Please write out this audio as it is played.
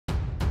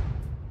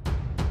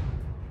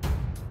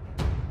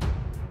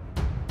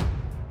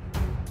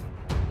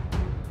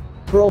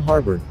Pearl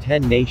Harbor,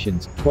 10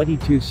 nations,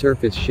 22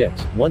 surface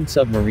ships, 1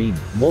 submarine,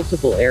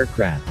 multiple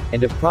aircraft,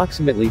 and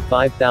approximately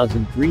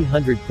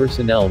 5,300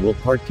 personnel will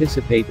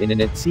participate in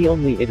an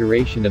at-sea-only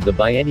iteration of the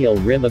biennial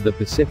Rim of the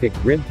Pacific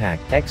Rimpac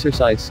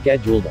exercise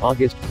scheduled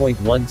August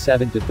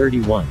 17 to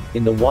 31,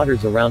 in the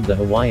waters around the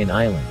Hawaiian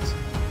Islands.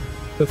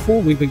 Before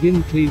we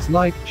begin, please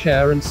like,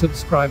 share and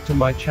subscribe to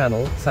my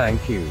channel,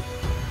 thank you.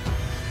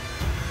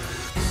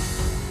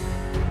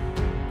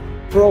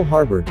 Pearl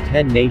Harbor,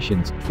 10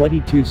 nations,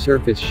 22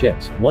 surface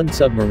ships, 1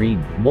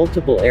 submarine,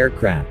 multiple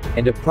aircraft,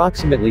 and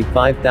approximately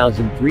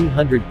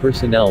 5,300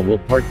 personnel will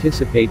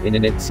participate in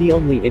an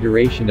at-sea-only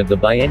iteration of the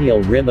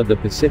biennial Rim of the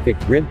Pacific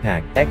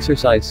Rimpac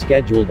exercise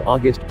scheduled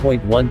August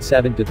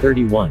 17 to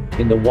 31,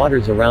 in the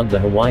waters around the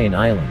Hawaiian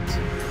Islands.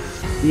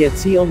 The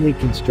at-sea-only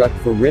construct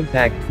for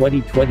Rimpac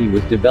 2020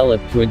 was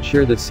developed to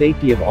ensure the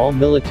safety of all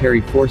military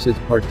forces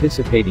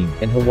participating,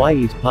 and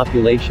Hawaii's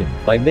population,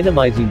 by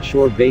minimizing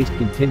shore-based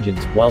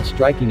contingents, while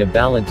striking a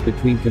balance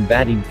between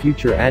combating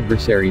future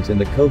adversaries and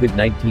the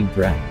COVID-19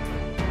 threat.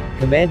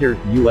 Commander,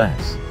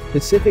 U.S.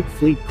 Pacific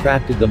Fleet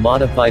crafted the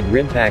modified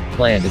Rimpac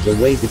plan as a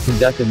way to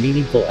conduct a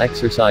meaningful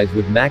exercise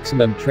with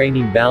maximum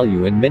training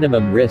value and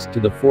minimum risk to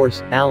the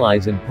force,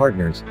 allies and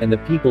partners, and the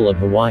people of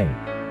Hawaii.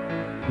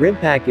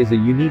 Rimpac is a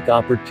unique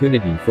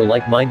opportunity for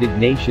like-minded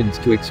nations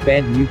to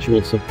expand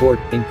mutual support,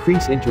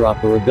 increase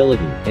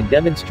interoperability, and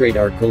demonstrate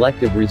our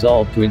collective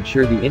resolve to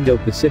ensure the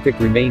Indo-Pacific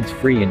remains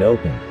free and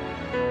open.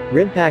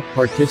 Rimpac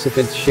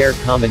participants share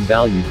common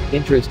values,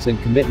 interests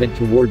and commitment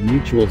toward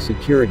mutual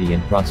security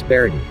and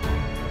prosperity.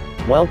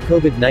 While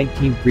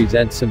COVID-19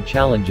 presents some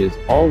challenges,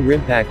 all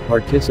Rimpac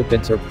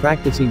participants are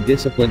practicing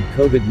disciplined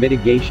COVID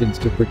mitigations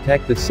to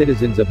protect the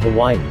citizens of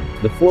Hawaii,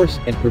 the force,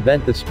 and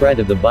prevent the spread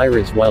of the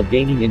virus while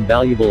gaining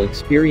invaluable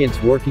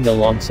experience working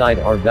alongside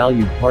our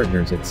valued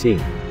partners at sea.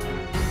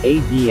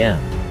 ADM.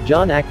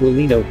 John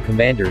Aquilino,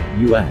 Commander,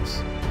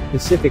 U.S.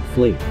 Pacific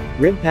Fleet.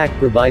 Rimpac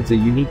provides a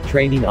unique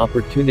training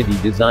opportunity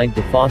designed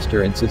to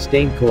foster and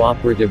sustain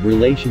cooperative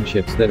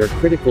relationships that are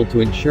critical to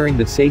ensuring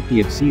the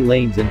safety of sea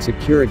lanes and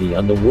security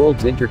on the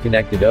world's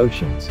interconnected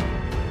oceans.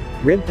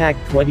 Rimpac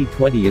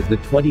 2020 is the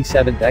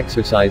 27th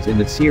exercise in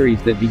the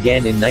series that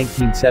began in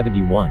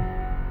 1971.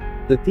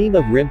 The theme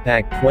of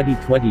Rimpac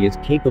 2020 is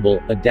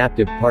Capable,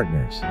 Adaptive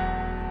Partners.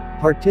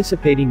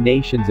 Participating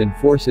nations and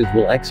forces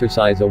will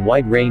exercise a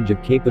wide range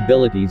of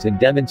capabilities and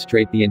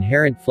demonstrate the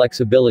inherent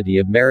flexibility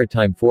of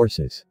maritime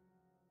forces.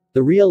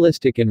 The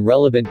realistic and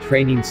relevant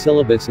training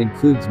syllabus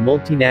includes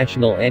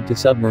multinational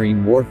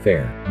anti-submarine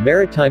warfare,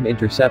 maritime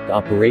intercept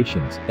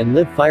operations, and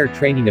live-fire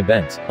training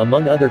events,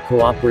 among other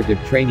cooperative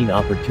training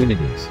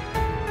opportunities.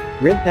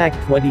 Rimpac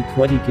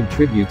 2020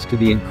 contributes to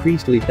the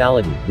increased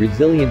lethality,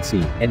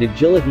 resiliency, and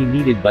agility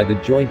needed by the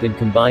joint and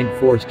combined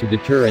force to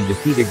deter and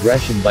defeat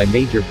aggression by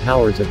major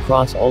powers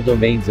across all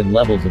domains and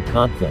levels of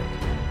conflict.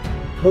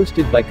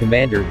 Hosted by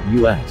Commander,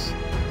 U.S.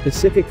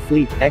 Pacific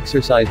Fleet,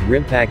 exercise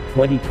Rimpac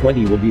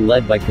 2020 will be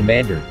led by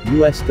Commander,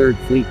 U.S. 3rd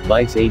Fleet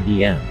Vice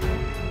ADM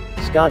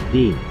Scott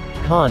D.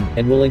 Kahn,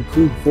 and will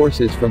include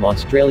forces from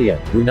Australia,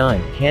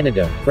 Brunei,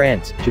 Canada,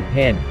 France,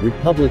 Japan,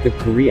 Republic of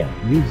Korea,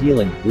 New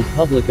Zealand,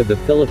 Republic of the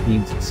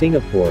Philippines,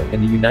 Singapore,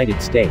 and the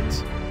United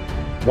States.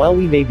 While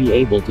we may be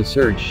able to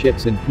surge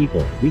ships and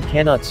people, we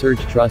cannot surge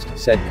trust,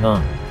 said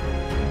Kahn.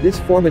 This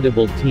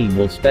formidable team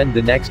will spend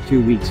the next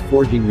 2 weeks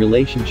forging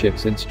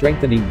relationships and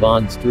strengthening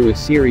bonds through a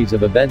series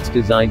of events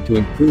designed to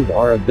improve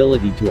our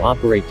ability to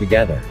operate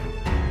together.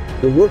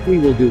 The work we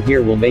will do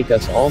here will make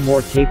us all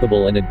more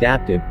capable and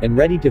adaptive, and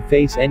ready to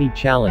face any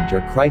challenge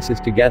or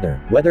crisis together,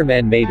 whether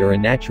man-made or a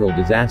natural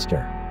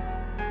disaster.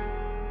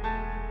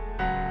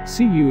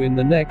 See you in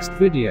the next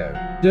video.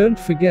 Don't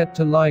forget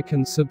to like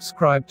and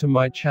subscribe to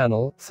my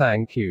channel,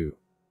 thank you.